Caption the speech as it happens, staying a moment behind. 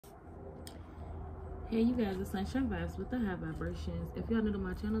Hey you guys, it's Sunshine Vibes with the high vibrations. If y'all new to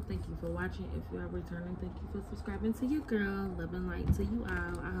my channel, thank you for watching. If you are returning, thank you for subscribing to your girl. Love and light to you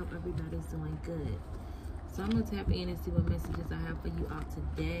all. I hope everybody's doing good. So I'm gonna tap in and see what messages I have for you all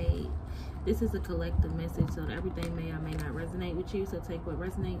today. This is a collective message, so that everything may or may not resonate with you. So take what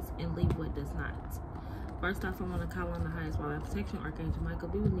resonates and leave what does not. First off, I want to call on the highest power of protection, Archangel Michael.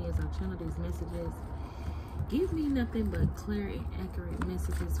 Be with me as I channel these messages. Give me nothing but clear and accurate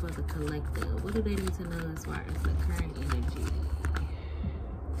messages for the collective. What do they need to know as far as the current energy?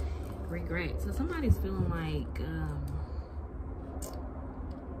 Regret. So somebody's feeling like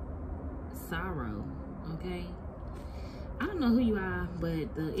sorrow, okay? I don't know who you are,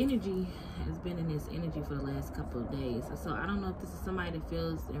 but the energy has been in this energy for the last couple of days. So I don't know if this is somebody that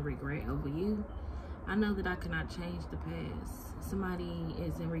feels in regret over you. I know that I cannot change the past. Somebody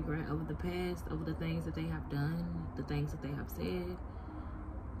is in regret over the past, over the things that they have done, the things that they have said.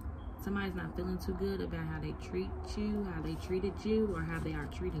 Somebody's not feeling too good about how they treat you, how they treated you, or how they are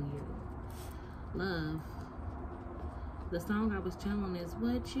treating you. Love. The song I was channeling is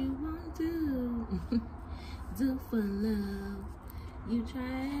What You Won't Do, do for love. You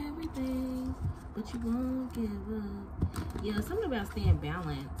try everything, but you won't give up. Yeah, something about staying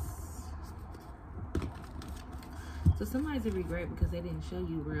balanced. So somebody's in regret because they didn't show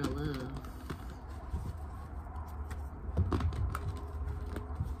you real love.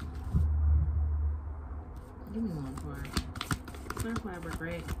 Give me one part. Clarify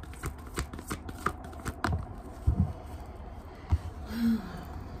regret.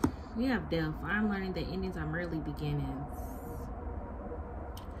 We have death. I'm learning that endings are merely beginnings.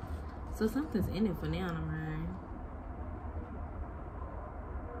 So something's ending for now, I'm hearing.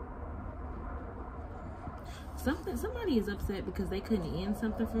 Somebody is upset because they couldn't end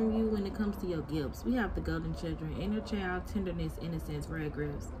something from you when it comes to your gifts. We have the golden children, inner child, tenderness, innocence, rare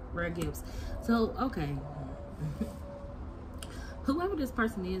gifts. So, okay. Whoever this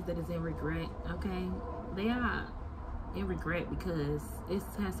person is that is in regret, okay, they are in regret because it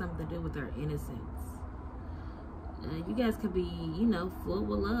has something to do with their innocence. You guys could be, you know, full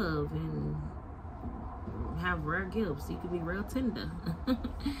with love and have rare gifts. You could be real tender.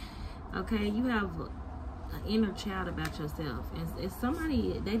 Okay, you have an inner child about yourself, and it's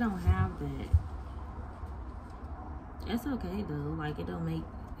somebody, they don't have that. That's okay though. Like it don't make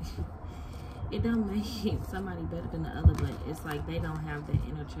somebody better than the other, but it's like they don't have that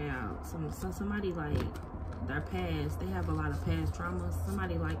inner child. So somebody, like their past, they have a lot of past traumas.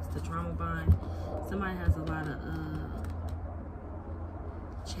 Somebody likes the trauma bond. Somebody has a lot of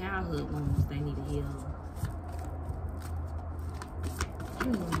childhood wounds they need to heal.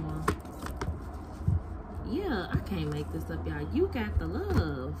 Yeah, I can't make this up, y'all. You got the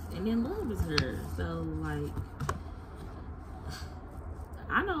love, and then love is her. So, like,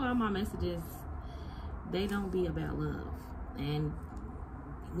 I know all my messages, they don't be about love. And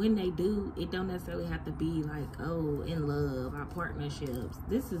when they do, it don't necessarily have to be like, oh, in love, our partnerships.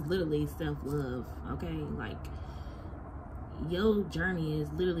 This is literally self-love, okay? Like, your journey is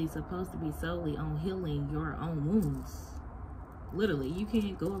literally supposed to be solely on healing your own wounds. Literally, you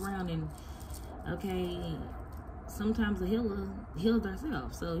can't go around and, okay, sometimes a healer heals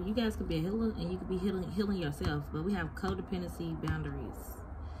ourselves. So you guys could be a healer and you could be healing yourself. But we have codependency boundaries.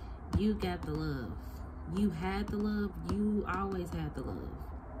 You got the love. You had the love. You always had the love.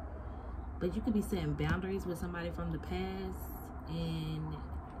 But you could be setting boundaries with somebody from the past and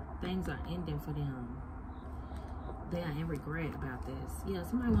things are ending for them. They are in regret about this. Yeah,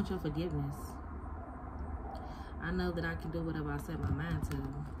 somebody wants your forgiveness. I know that I can do whatever I set my mind to.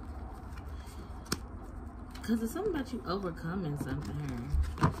 Because it's something about you overcoming something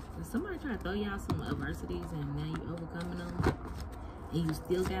here. If somebody try to throw y'all some adversities and now you overcoming them and you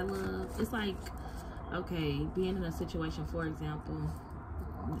still got love, it's like, okay, being in a situation, for example,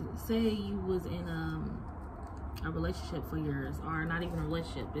 say you was in a relationship for years, or not even a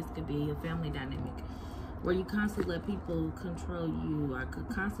relationship, this could be a family dynamic, where you constantly let people control you or could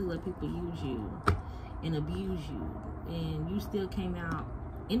constantly let people use you and abuse you, and you still came out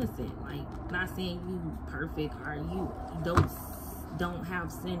innocent. Like, not saying you perfect or you don't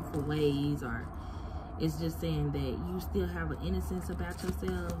have sinful ways, or it's just saying that you still have an innocence about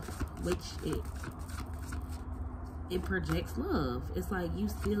yourself, which it projects love. It's like you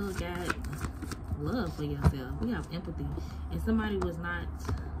still got love for yourself. We have empathy, and somebody was not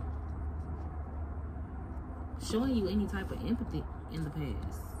showing you any type of empathy in the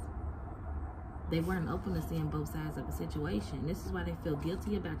past. They weren't open to seeing both sides of a situation. This is why they feel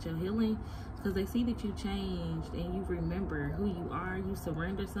guilty about your healing, because they see that you changed and you remember who you are. You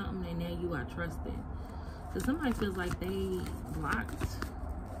surrender something and now you are trusting. So somebody feels like they blocked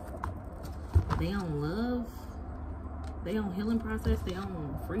they own love, they own healing process, they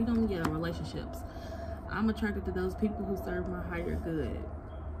own freedom, yeah, relationships. I'm attracted to those people who serve my higher good.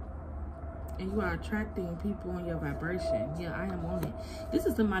 And you are attracting people on your vibration. Yeah, I am on it. This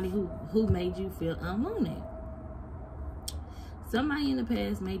is somebody who made you feel unwanted. Somebody in the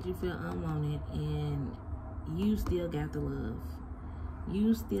past made you feel unwanted, and you still got the love.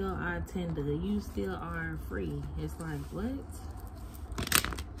 You still are tender. You still are free. It's like, what?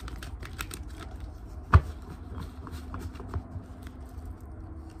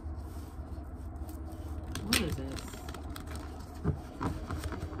 What is this?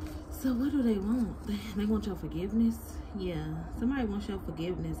 So what do they want? They want your forgiveness? Yeah, somebody wants your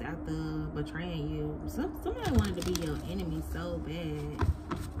forgiveness after betraying you. Somebody wanted to be your enemy so bad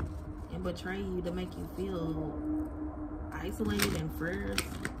and betray you to make you feel isolated and first,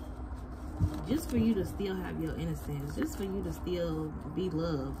 just for you to still have your innocence, just for you to still be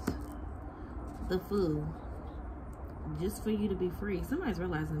loved, the fool, just for you to be free. Somebody's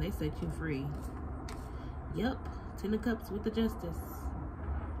realizing they set you free. Yep, 10 of Cups with the Justice.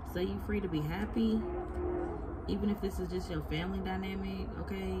 Set you free to be happy, even if this is just your family dynamic,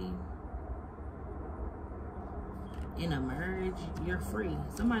 okay? In a marriage, you're free.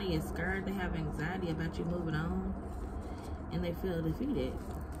 Somebody is scared, they have anxiety about you moving on, and they feel defeated.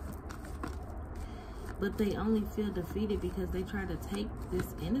 But they only feel defeated because they try to take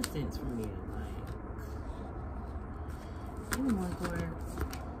this innocence from you. Like, give me one card.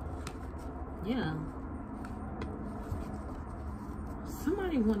 Yeah.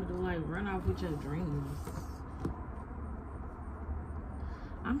 Somebody wanted to like run off with your dreams.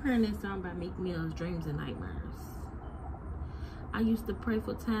 I'm hearing this song by Meek Mill's Dreams and Nightmares. I used to pray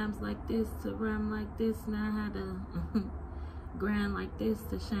for times like this, to rhyme like this, now I had to grind like this,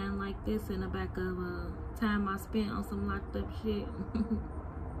 to shine like this, in the back of time I spent on some locked up shit.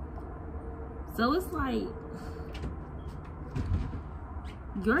 So it's like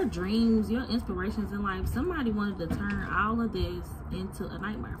your dreams, your inspirations in life, somebody wanted to turn all of this into a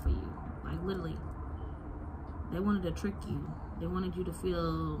nightmare for you. Like, literally. They wanted to trick you. They wanted you to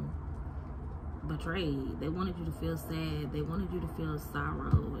feel betrayed. They wanted you to feel sad. They wanted you to feel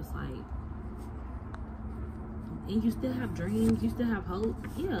sorrow. It's like, and you still have dreams, you still have hope.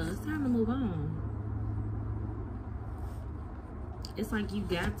 Yeah, it's time to move on. It's like you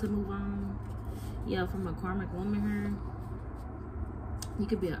got to move on. Yeah, from a karmic woman here. You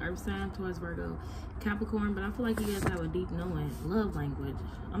could be an earth sign, Taurus, Virgo, Capricorn, but I feel like you guys have a deep knowing. Love language.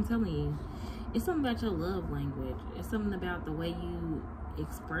 I'm telling you. It's something about your love language. It's something about the way you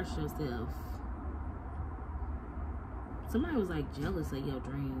express yourself. Somebody was like jealous of your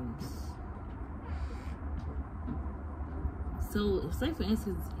dreams. So, say for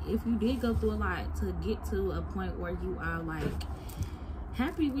instance, if you did go through a lot to get to a point where you are like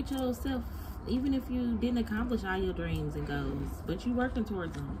happy with yourself, even if you didn't accomplish all your dreams and goals, but you working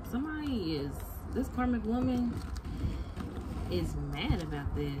towards them. Somebody is, this karmic woman is mad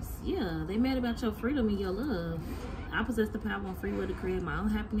about this. Yeah, they mad about your freedom and your love. I possess the power and free will to create my own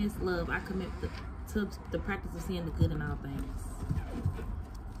happiness, love. I commit to the practice of seeing the good in all things.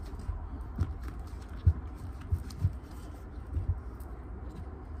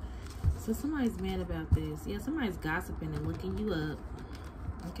 So somebody's mad about this. Yeah, somebody's gossiping and looking you up.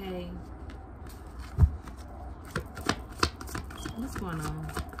 Okay. What's going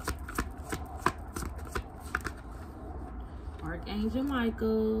on? Archangel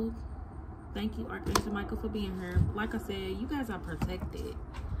Michael. Thank you, Archangel Michael, for being here. Like I said, you guys are protected.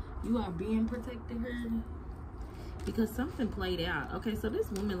 You are being protected here because something played out. Okay, so this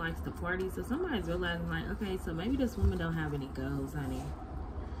woman likes to party. So somebody's realizing like, okay, so maybe this woman don't have any goals, honey.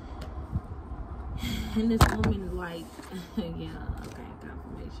 And this woman is like, yeah, okay,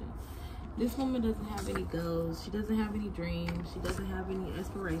 confirmation. This woman doesn't have any goals. She doesn't have any dreams. She doesn't have any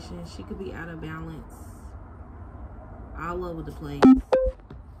aspirations. She could be out of balance, all over the place.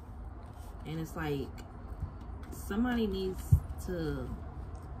 And it's like, somebody needs to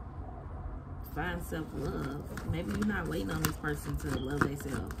find self-love. Maybe you're not waiting on this person to love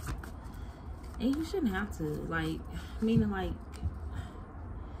themselves. And you shouldn't have to. Like, meaning like,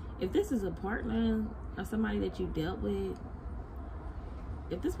 if this is a partner or somebody that you dealt with,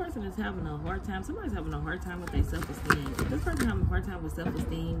 if this person is having a hard time, somebody's having a hard time with their self-esteem. If this person having a hard time with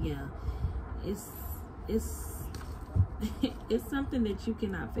self-esteem, yeah, it's something that you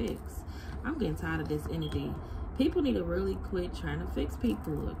cannot fix. I'm getting tired of this energy. People need to really quit trying to fix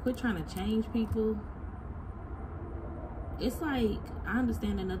people, or quit trying to change people. It's like, I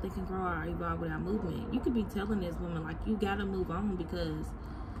understand that nothing can grow or evolve without movement. You could be telling this woman like, you gotta move on because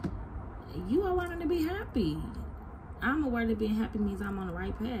you are learning to be happy. I'm aware that being happy means I'm on the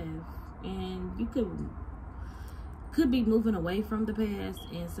right path. and you could be moving away from the past,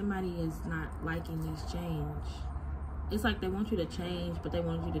 and somebody is not liking this change. It's like they want you to change, but they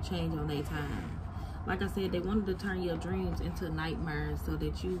want you to change on their time. Like I said, they wanted to turn your dreams into nightmares so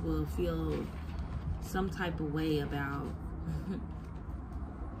that you will feel some type of way about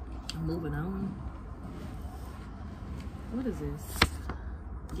moving on. What is this?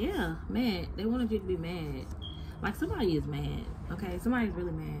 Yeah, mad. They wanted you to be mad. Like somebody is mad, okay? Somebody's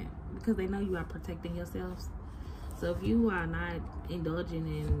really mad because they know you are protecting yourselves. So if you are not indulging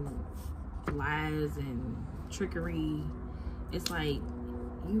in lies and trickery, it's like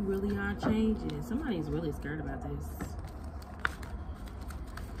you really are changing. Somebody's really scared about this.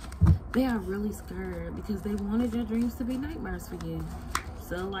 They are really scared because they wanted your dreams to be nightmares for you.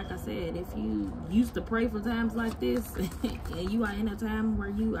 So like I said, if you used to pray for times like this and you are in a time where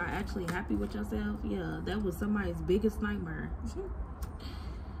you are actually happy with yourself, yeah, that was somebody's biggest nightmare.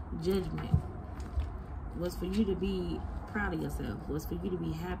 Judgment was for you to be proud of yourself, was for you to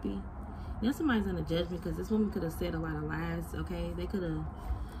be happy. Now somebody's in a judgment because this woman could have said a lot of lies, okay? They could have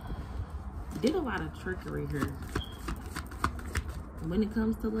did a lot of trickery here. When it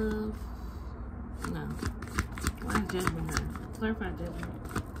comes to love, no. Why is judgment here? Clarify judgment.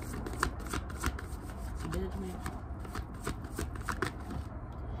 Judgment.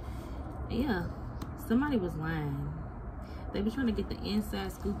 Yeah, somebody was lying. They were trying to get the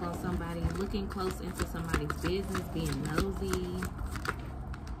inside scoop on somebody, looking close into somebody's business, being nosy.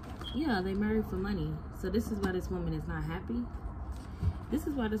 Yeah, they married for money. So this is why this woman is not happy. This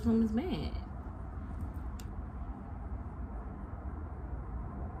is why this woman's mad.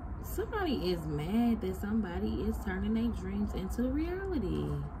 Somebody is mad that somebody is turning their dreams into reality.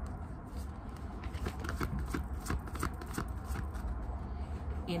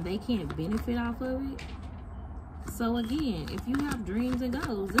 And they can't benefit off of it. So again, if you have dreams and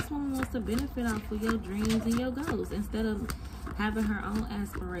goals, this woman wants to benefit off of your dreams and your goals instead of having her own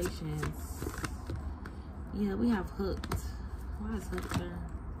aspirations. Yeah, we have hooked. Why is hooked there?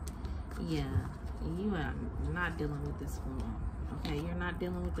 Yeah, you are not dealing with this woman. Okay, you're not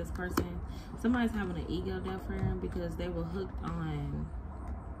dealing with this person. Somebody's having an ego death for him because they were hooked on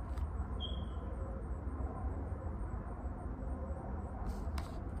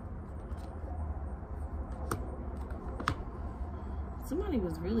somebody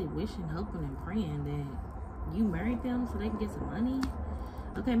was really wishing, hoping, and praying that you married them so they can get some money.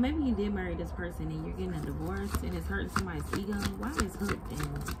 Okay, maybe you did marry this person and you're getting a divorce and it's hurting somebody's ego. Why is hooked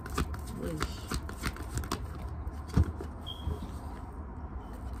and wish?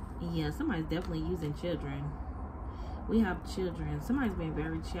 Yeah, somebody's definitely using children. We have children. Somebody's being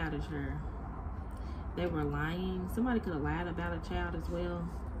very childish here. They were lying. Somebody could have lied about a child as well.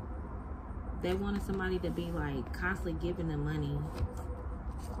 They wanted somebody to be like constantly giving them money.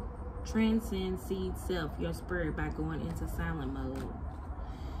 Transcend, seed self, your spirit, by going into silent mode.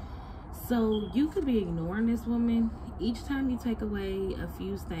 So you could be ignoring this woman each time you take away a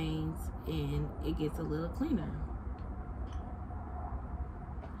few things and it gets a little cleaner.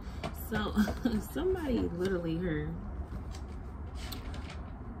 So somebody literally here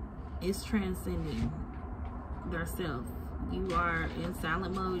is transcending their self. You are in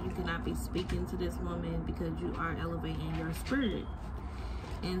silent mode. You cannot be speaking to this woman because you are elevating your spirit.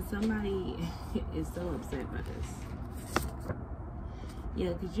 And somebody is so upset by this.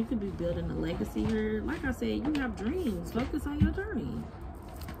 Yeah, because you could be building a legacy here. Like I said, you have dreams. Focus on your journey.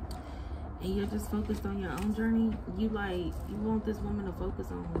 And you're just focused on your own journey. You want this woman to focus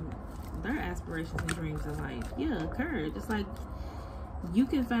on their aspirations and dreams in life. Yeah, courage. It's like you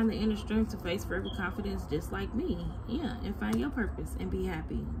can find the inner strength to face forever confidence just like me. Yeah, and find your purpose and be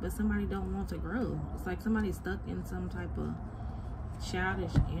happy. But somebody don't want to grow. It's like somebody's stuck in some type of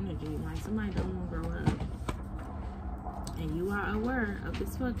childish energy. Like somebody don't want to grow up. And you are aware of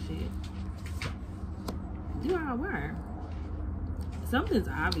this fuck shit. You are aware. Something's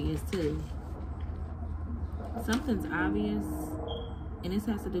obvious too. Something's obvious. And this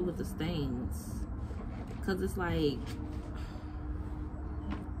has to do with the stains. Because it's like,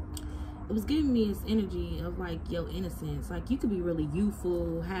 it was giving me this energy of like your innocence. Like you could be really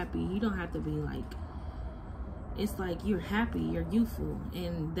youthful, happy. You don't have to be like, it's like you're happy, you're youthful.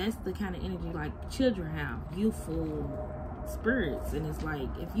 And that's the kind of energy like children have, youthful spirits. And it's like,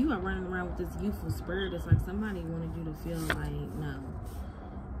 if you are running around with this youthful spirit, it's like somebody wanted you to feel like, no.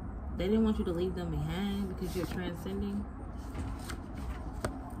 They didn't want you to leave them behind because you're transcending.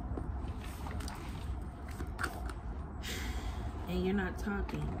 And you're not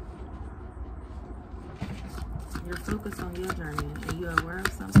talking. You're focused on your journey and you're aware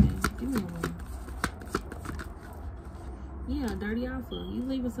of something. Give me one. Yeah, dirty offer. You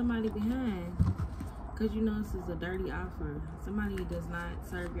leaving somebody behind because you know this is a dirty offer. Somebody who does not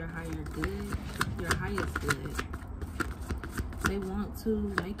serve your higher good, your highest good. They want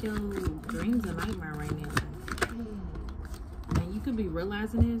to make your dreams a nightmare right now. And you could be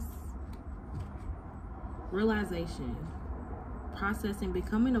realizing this. Realization. Processing,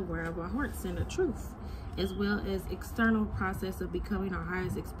 becoming aware of our heart-centered truth, as well as external process of becoming our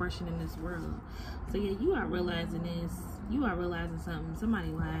highest expression in this world. So yeah, you are realizing this. You are realizing something. Somebody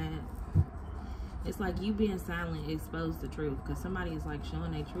lied. It's like you being silent exposed the truth, because somebody is like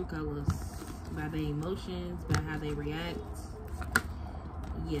showing their true colors by their emotions, by how they react.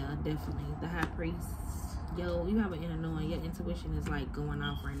 Yeah, definitely. The high priest. Yo, you have an inner knowing. Your intuition is like going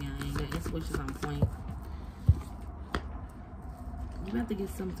off right now, and your intuition's on point. You have to get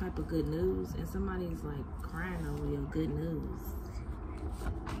some type of good news, and somebody's like crying over your good news.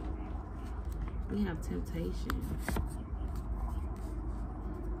 We have temptation.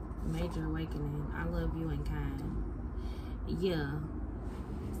 Major awakening. I love you and kind. Yeah.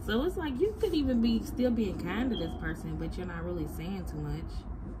 So it's like you could even be still being kind to this person, but you're not really saying too much.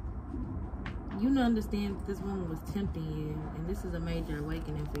 You don't understand that this woman was tempting you, and this is a major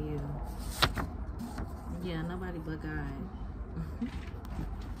awakening for you. Yeah, nobody but God.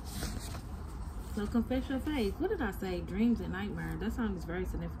 So confess your faith. What did I say? Dreams and nightmares. That song is very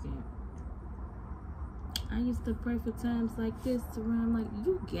significant. I used to pray for times like this around, like,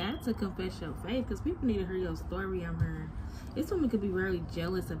 you got to confess your faith, because people need to hear your story on her. This woman could be really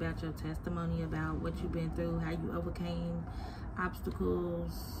jealous about your testimony, about what you've been through, how you overcame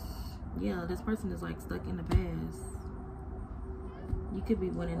obstacles. Yeah, this person is like stuck in the past. You could be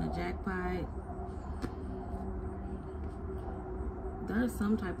winning a jackpot. There's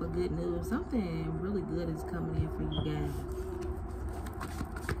some type of good news. Something really good is coming in for you guys.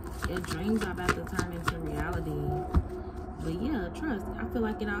 Your dreams are about to turn into reality. But yeah, trust. I feel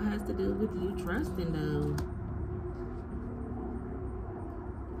like it all has to do with you trusting, though.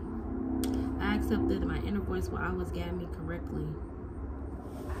 I accept that my inner voice will always guide me correctly.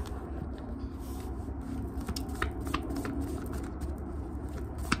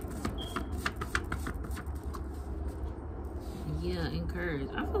 Yeah, encourage.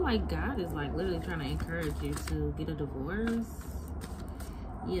 I feel like God is like literally trying to encourage you to get a divorce.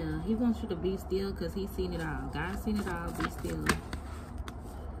 Yeah, he wants you to be still because he's seen it all. God's seen it all. Be still.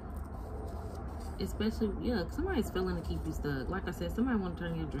 Especially, yeah, somebody's failing to keep you stuck. Like I said, somebody want to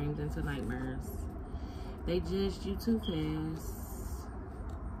turn your dreams into nightmares. They judged you too fast.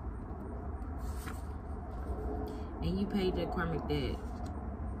 And you paid your karmic debt.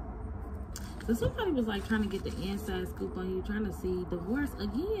 So somebody was like trying to get the inside scoop on you, trying to see divorce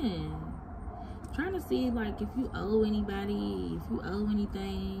again. Trying to see like if you owe anybody, if you owe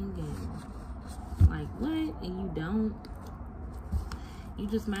anything, and like what, and you don't. You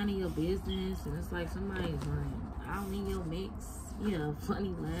just minding your business, and it's like somebody's like, I don't need your mix. Yeah,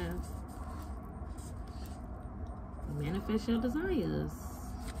 funny laugh. Manifest your desires.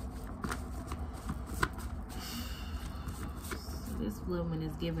 This woman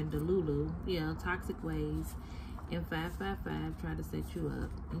is giving Delulu, yeah, toxic ways, and 555 try to set you up,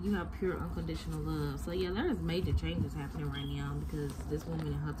 and you have pure unconditional love. So yeah, there's major changes happening right now because this woman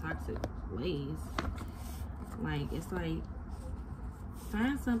and her toxic ways. Like, it's like,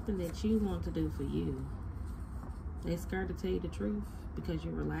 find something that you want to do for you. They scared to tell you the truth because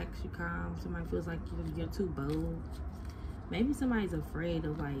you relax, you calm. Somebody feels like you're too bold. Maybe somebody's afraid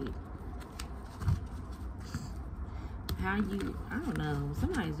of like how you, I don't know,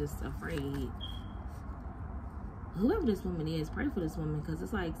 somebody's just afraid. Whoever this woman is, pray for this woman, because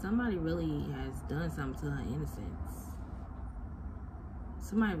it's like somebody really has done something to her innocence.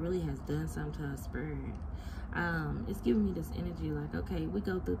 Somebody really has done something to her spirit. It's giving me this energy like, okay, we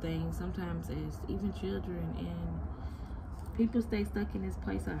go through things sometimes as even children, and people stay stuck in this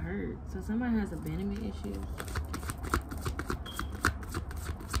place of hurt. So somebody has abandonment issues,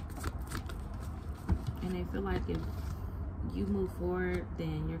 and they feel like if you move forward,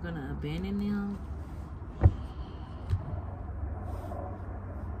 then you're gonna abandon them.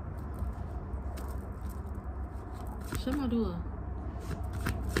 Shut my door.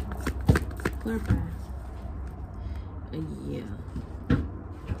 Clarify. Yeah.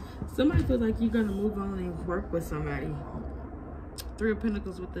 Somebody feels like you're gonna move on and work with somebody. Three of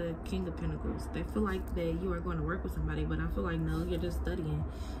Pentacles with the King of Pentacles. They feel like that you are going to work with somebody, but I feel like no, you're just studying.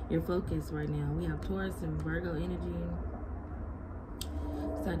 You're focused right now. We have Taurus and Virgo energy.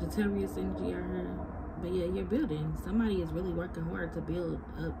 Sagittarius energy out here. But yeah, you're building. Somebody is really working hard to build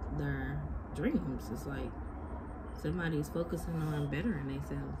up their dreams. It's like somebody's focusing on bettering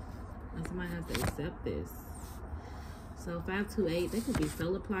themselves. And somebody has to accept this. So 528, there could be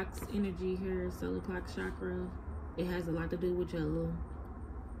solar plexus energy here, solar plexus chakra. It has a lot to do with your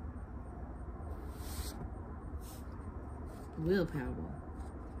willpower.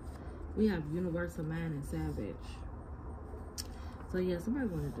 We have universal mind and savage. So yeah, somebody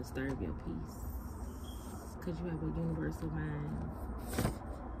want to disturb your peace because you have a universal mind.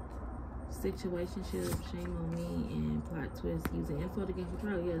 Situationship, shame on me, and plot twist using info to gain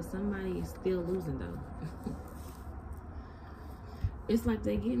control. Yeah, somebody is still losing though. It's like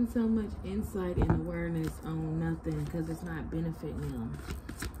they're getting so much insight and awareness on nothing because it's not benefiting them.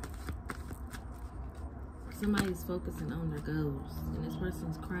 Somebody's focusing on their goals, and this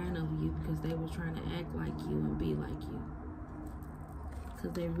person's crying over you because they were trying to act like you and be like you.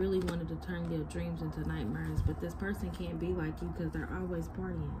 Because they really wanted to turn their dreams into nightmares, but this person can't be like you because they're always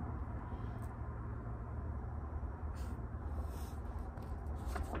partying.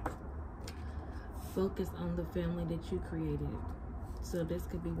 Focus on the family that you created. So this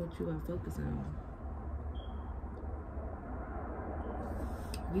could be what you are focusing on.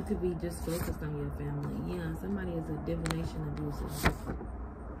 You could be just focused on your family. Yeah, somebody is a divination abuser.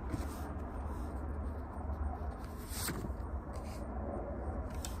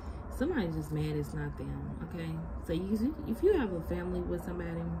 Somebody's just mad it's not them, okay? So if you have a family with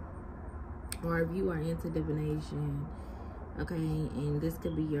somebody, or if you are into divination, okay, and this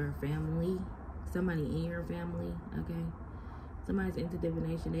could be your family, somebody in your family, okay? Somebody's into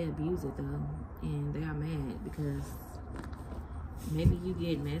divination, they abuse it though, and they are mad because maybe you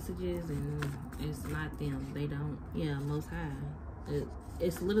get messages and it's not them. They don't, yeah, Most High.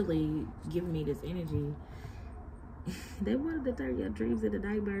 It's literally giving me this energy. They wanted to turn your dreams into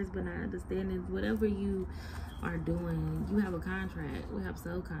nightmares, but not understanding whatever you are doing, you have a contract. We have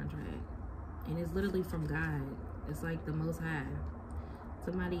soul contract, and it's literally from God. It's like the Most High.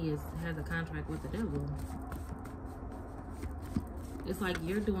 Somebody has a contract with the devil. It's like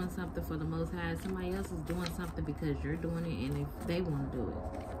you're doing something for the Most High. Somebody else is doing something because you're doing it, and if they want to do it.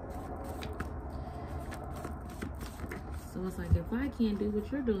 So it's like, if I can't do what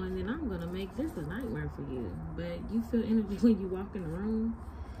you're doing, then I'm going to make this a nightmare for you. But you feel energy when you walk in the room,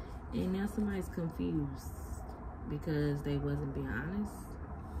 and now somebody's confused because they wasn't being honest.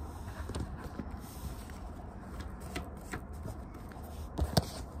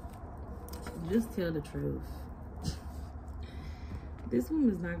 Just tell the truth. This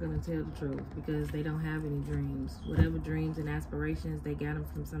woman's not going to tell the truth because they don't have any dreams. Whatever dreams and aspirations, they got them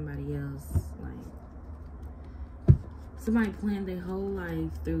from somebody else. Like, somebody planned their whole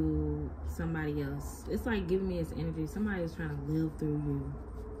life through somebody else. It's like giving me this energy. Somebody is trying to live through you.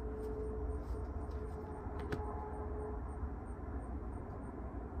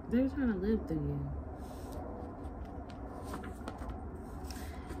 They're trying to live through you.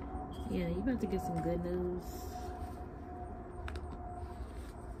 Yeah, you about to get some good news.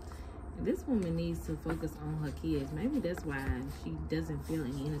 This woman needs to focus on her kids. Maybe that's why she doesn't feel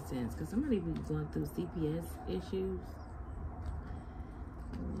any innocence. Because somebody be going through CPS issues.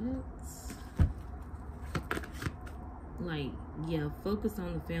 What? Like, yeah, focus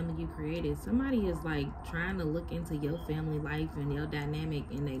on the family you created. Somebody is like trying to look into your family life and your dynamic.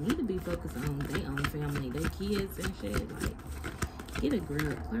 And they need to be focused on their own family. Their kids and shit. Like, get a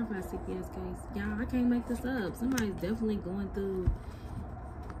grip. Clarify CPS case. Y'all, I can't make this up. Somebody's definitely going through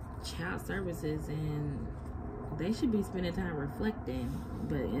child services, and they should be spending time reflecting,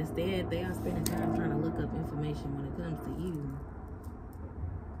 but instead they are spending time trying to look up information when it comes to you.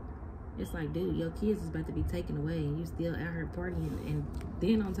 It's like, dude, your kids is about to be taken away and you still out here partying, and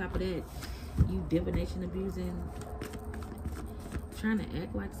then on top of that, you divination abusing, trying to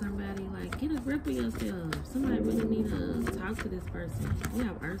act like somebody. Like, get a grip of yourself. Somebody really need to talk to this person. We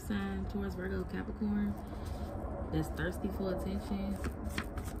have Earth sign, Taurus, Virgo, Capricorn, that's thirsty for attention.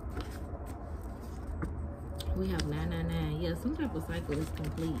 We have 999. Yeah, some type of cycle is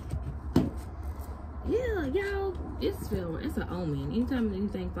complete. Yeah, y'all, it's an omen. Anytime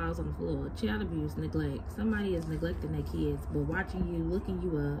anything falls on the floor, child abuse, neglect. Somebody is neglecting their kids, but watching you, looking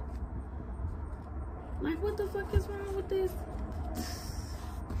you up. Like, what the fuck is wrong with this?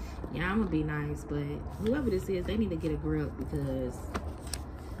 Yeah, I'm gonna be nice, but whoever this is, they need to get a grip because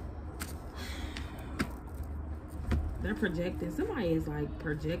they're projecting. Somebody is like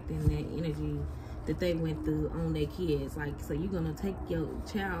projecting that energy that they went through on their kids. Like, so you're gonna take your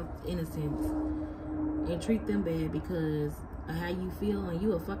child's innocence and treat them bad because of how you feel, and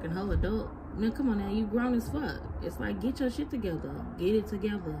you a fucking whole adult. Man, come on now, you grown as fuck. It's like, get your shit together. Get it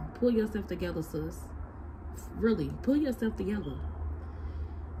together. Pull yourself together, sis. Really, pull yourself together.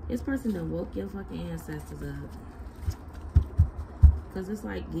 This person done woke your fucking ancestors up. Because it's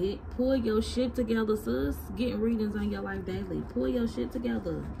like, pull your shit together, sis. Getting readings on your life daily. Pull your shit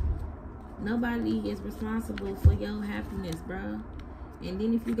together. Nobody is responsible for your happiness, bro. And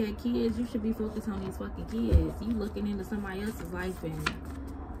then if you got kids, you should be focused on these fucking kids. You looking into somebody else's life and,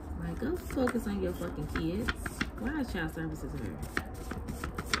 like, go focus on your fucking kids. Why is child services here?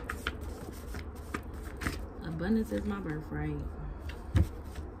 Abundance is my birthright.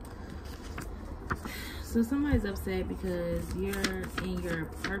 So somebody's upset because you're in your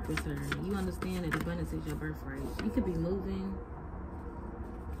purpose here. You understand that abundance is your birthright. You could be moving.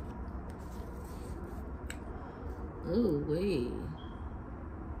 Oh, wait.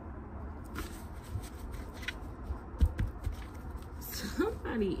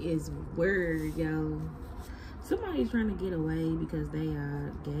 Somebody is weird, yo. Somebody's trying to get away because they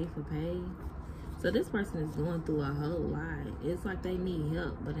are gay for pay. So this person is going through a whole lot. It's like they need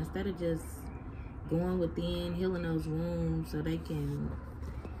help, but instead of just going within, healing those wounds so they can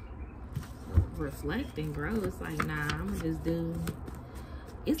reflect and grow, it's like, nah, I'm gonna just do.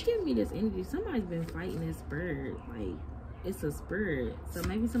 It's giving me this energy. Somebody's been fighting this bird. Like, it's a spirit. So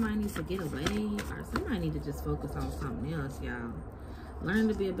maybe somebody needs to get away, or somebody need to just focus on something else, y'all. Learn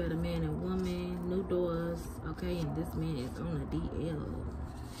to be a better man and woman. New doors, okay? And this man is on a DL.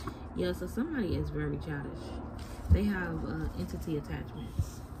 Yeah, so somebody is very childish. They have entity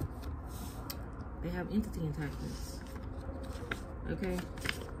attachments. They have entity attachments. Okay?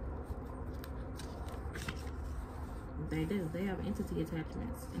 They do. They have entity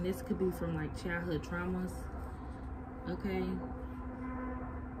attachments. And this could be from, like, childhood traumas. Okay?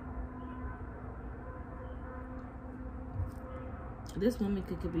 This woman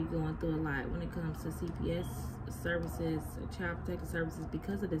could be going through a lot when it comes to CPS services, child protective services,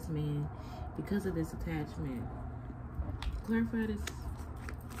 because of this man, because of this attachment. Clarify this.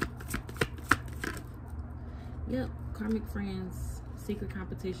 Yep, karmic friends, secret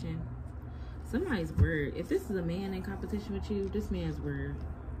competition. Somebody's weird. If this is a man in competition with you, this man's weird.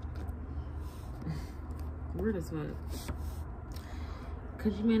 Weird as fuck.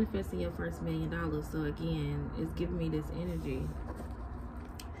 Because you manifesting your first $1 million. So again, it's giving me this energy.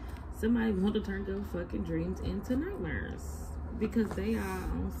 Somebody want to turn your fucking dreams into nightmares. Because they are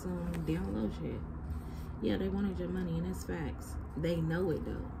on some down low shit. Yeah, they wanted your money, and it's facts. They know it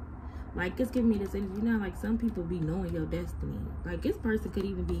though. Like, it's giving me this energy. You know, like, some people be knowing your destiny. Like, this person could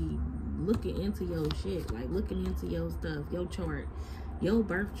even be looking into your shit. Like, looking into your stuff, your chart, your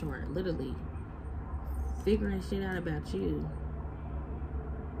birth chart, literally. Figuring shit out about you.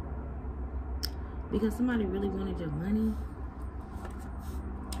 Because somebody really wanted your money.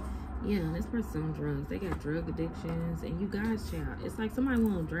 Yeah, this person's on drugs. They got drug addictions. And you guys, child, it's like somebody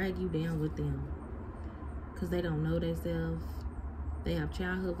want to drag you down with them. Because they don't know themselves. They have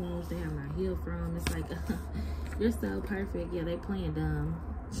childhood wounds they have not healed from. It's like, you're so perfect. Yeah, they playing dumb.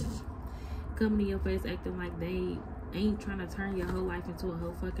 Coming to your face acting like they ain't trying to turn your whole life into a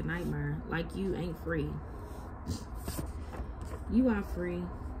whole fucking nightmare. Like you ain't free. You are free.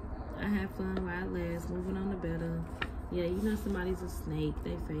 I have fun while it lasts. Moving on to better. Yeah, you know somebody's a snake.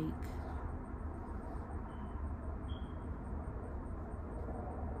 They fake.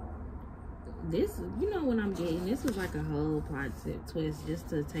 This, you know what I'm getting? This was like a whole plot twist just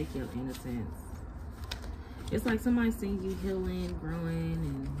to take your innocence. It's like somebody seen you healing,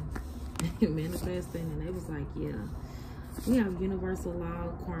 growing, and manifesting, and they was like, yeah, we have universal law,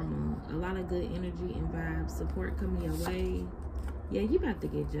 karma, a lot of good energy and vibes, support coming your way. Yeah, you about to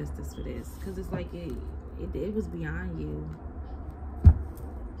get justice for this, because it's like it was beyond you.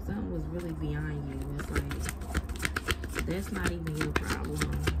 Something was really beyond you. It's like, that's not even your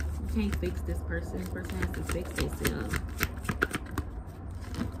problem. You can't fix this person. This person has to fix themselves.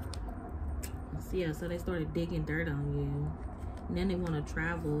 So yeah, so they started digging dirt on you. And then they want to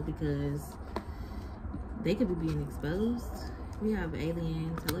travel because they could be being exposed. We have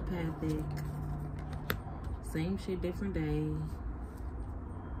alien, telepathic, same shit, different day.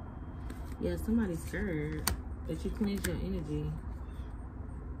 Yeah, somebody's scared that you cleanse your energy.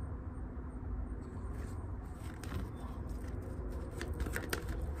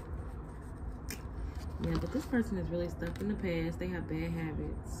 Yeah, but this person is really stuck in the past. They have bad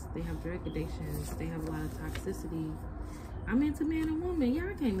habits. They have drug addictions. They have a lot of toxicity. I'm into man and woman.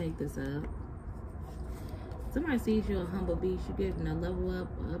 Y'all can't make this up. Somebody sees you a humble beast. You get a level up,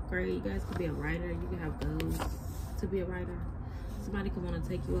 upgrade. You guys could be a writer. You could have goals to be a writer. Somebody could want to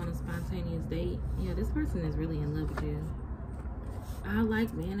take you on a spontaneous date. Yeah, this person is really in love with you. I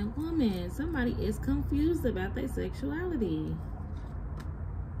like man and woman. Somebody is confused about their sexuality.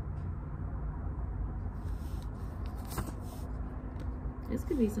 This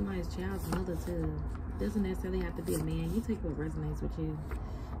could be somebody's child's mother too. doesn't necessarily have to be a man. You take what resonates with you.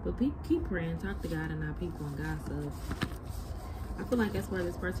 But keep praying. Talk to God and not people and gossip. I feel like that's where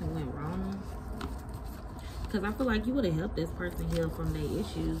this person went wrong. Because I feel like you would have helped this person heal from their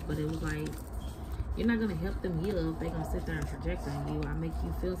issues. But it was like, you're not going to help them heal if they're going to sit there and project on you. I make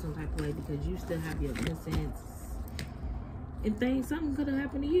you feel some type of way because you still have your innocence. And something could have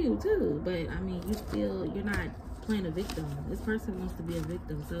happened to you too. But I mean, you're not playing a victim. This person wants to be a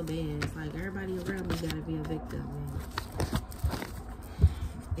victim so bad. It's like everybody around me gotta be a victim.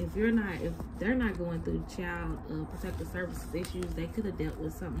 And if they're not going through child protective services issues, they could have dealt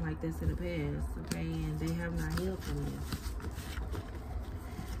with something like this in the past, okay? And they have not healed from this.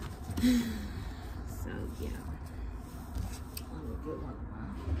 So yeah. Let me get one.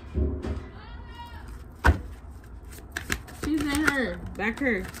 She's in her. Back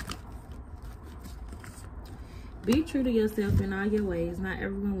her. Be true to yourself in all your ways. Not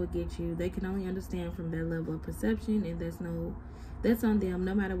everyone will get you. They can only understand from their level of perception, and that's on them.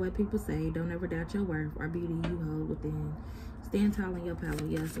 No matter what people say, don't ever doubt your worth or beauty you hold within. Stand tall in your power.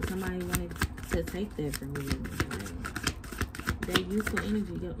 Yeah, so somebody wanted to take that from you. Like, that useful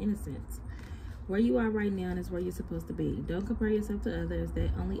energy, your innocence. Where you are right now is where you're supposed to be. Don't compare yourself to others.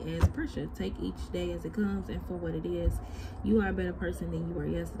 That only adds pressure. Take each day as it comes and for what it is. You are a better person than you were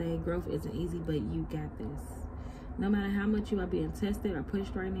yesterday. Growth isn't easy, but you got this. No matter how much you are being tested or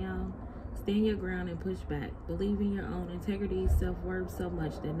pushed right now, stand your ground and push back. Believe in your own integrity, self-worth so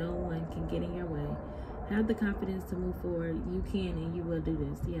much that no one can get in your way. Have the confidence to move forward. You can and you will do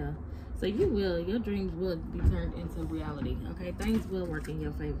this. Yeah. So you will. Your dreams will be turned into reality. Okay? Things will work in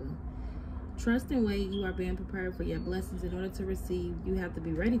your favor. Trust and wait. You are being prepared for your blessings. In order to receive, you have to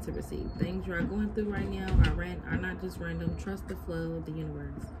be ready to receive. Things you are going through right now are not just random. Trust the flow of the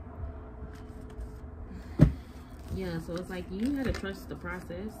universe. Yeah, so it's like you had to trust the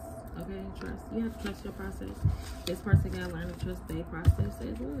process. Okay, you have to trust your process. This person gotta learn to trust their process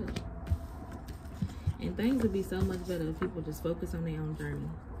as well. And things would be so much better if people just focus on their own journey.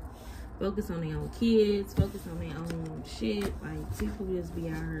 Focus on their own kids, focus on their own shit. Like, people just be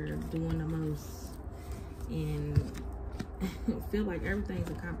out here doing the most and feel like everything's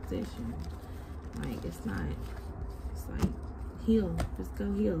a competition. Like, it's not. It's like, heal. Just go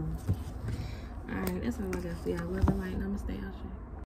heal. Alright, that's all I got for y'all. Love and light. Namaste, Asha.